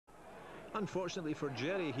Unfortunately for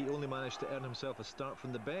Jerry, he only managed to earn himself a start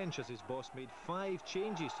from the bench as his boss made 5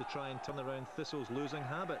 changes to try and turn around Thistle's losing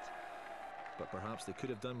habit. But perhaps they could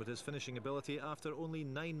have done with his finishing ability after only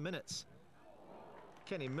 9 minutes.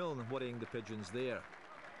 Kenny Milne worrying the Pigeons there.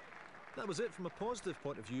 That was it from a positive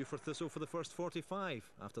point of view for Thistle for the first 45.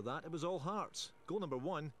 After that, it was all Hearts. Goal number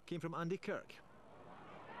 1 came from Andy Kirk.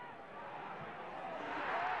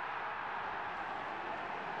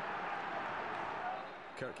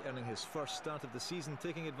 Kirk earning his first start of the season,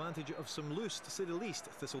 taking advantage of some loose, to say the least,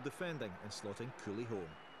 Thistle defending and slotting Cooley home.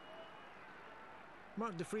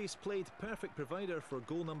 Mark de Vries played perfect provider for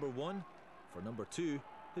goal number 1. For number 2,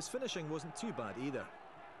 his finishing wasn't too bad either.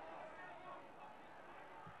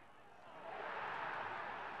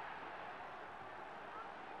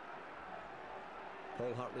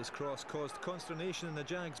 Paul Hartley's cross caused consternation in the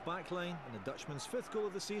Jags' backline, and the Dutchman's 5th goal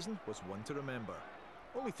of the season was one to remember.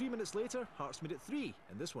 Only 3 minutes later, Hearts made it 3,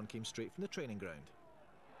 and this one came straight from the training ground.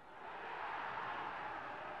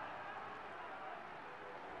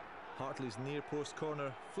 Hartley's near post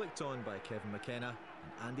corner flicked on by Kevin McKenna,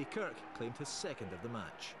 and Andy Kirk claimed his 2nd of the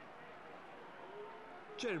match.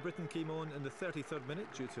 Jerry Britton came on in the 33rd minute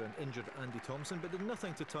due to an injured Andy Thompson, but did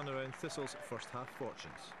nothing to turn around Thistle's first half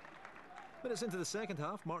fortunes. Minutes into the second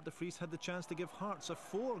half, Mark de Vries had the chance to give Hearts a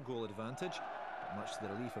 4-goal advantage, but much to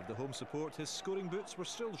the relief of the home support, his scoring boots were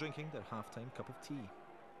still drinking their half-time cup of tea.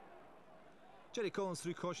 Jerry Collins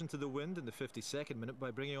threw caution to the wind in the 52nd minute by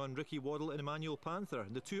bringing on Ricky Waddle and Emmanuel Panther,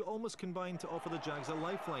 and the two almost combined to offer the Jags a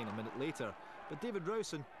lifeline a minute later, but David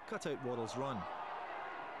Rowson cut out Waddle's run.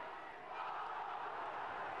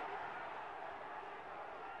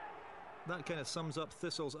 That kind of sums up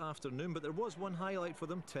Thistle's afternoon, but there was one highlight for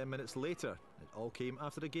them 10 minutes later. It all came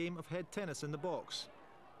after a game of head tennis in the box.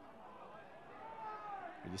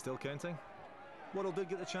 Are you still counting? Waddle did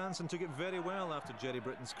get the chance and took it very well after Jerry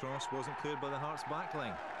Britton's cross wasn't cleared by the Hearts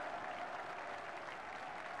backline.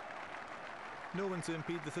 No one to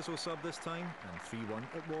impede the Thistle sub this time, and 3-1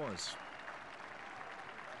 it was.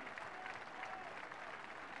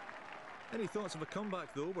 Any thoughts of a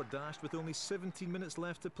comeback, though, were dashed with only 17 minutes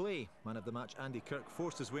left to play. Man of the match Andy Kirk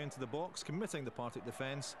forced his way into the box, committing the Partick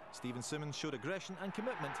defence. Stephen Simmons showed aggression and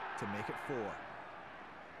commitment to make it 4.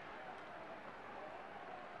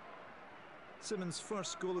 Simmons'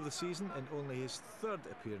 first goal of the season, and only his 3rd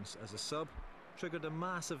appearance as a sub, triggered a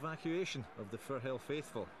mass evacuation of the Firhill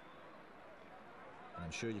faithful. And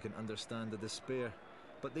I'm sure you can understand the despair.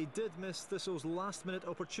 But they did miss Thistle's last-minute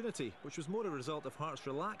opportunity, which was more a result of Hearts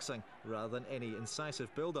relaxing rather than any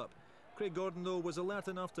incisive build-up. Craig Gordon, though, was alert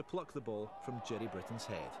enough to pluck the ball from Jerry Britton's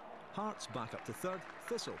head. Hearts back up to 3rd,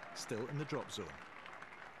 Thistle still in the drop zone.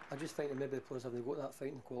 I just think that maybe the players haven't got that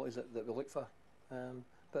fighting qualities that we look for.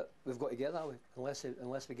 But we've got to get that way.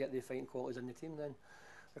 Unless we get the fighting qualities in the team, then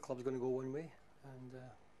the club's going to go one way, and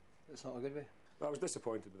it's not a good way. I was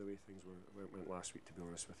disappointed with the way things went last week, to be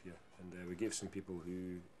honest with you. And we gave some people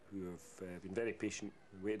who have been very patient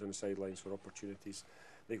and waited on the sidelines for opportunities.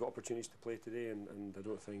 They got opportunities to play today, and I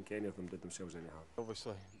don't think any of them did themselves any harm.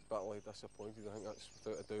 Obviously, bitterly disappointed. I think that's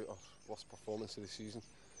without a doubt our worst performance of the season.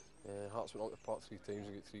 Hearts went out to Park 3 times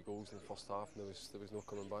and got 3 goals in the first half, and there was no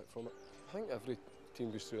coming back from it. I think every team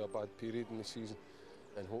goes through a bad period in the season,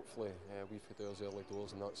 and hopefully we've had ours early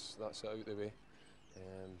doors, and that's it out the way.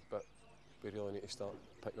 But we really need to start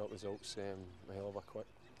picking up results a hell of a quick.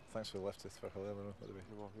 Thanks for the lift for Hill, by the way.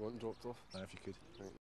 You want dropped off? If you could. Right.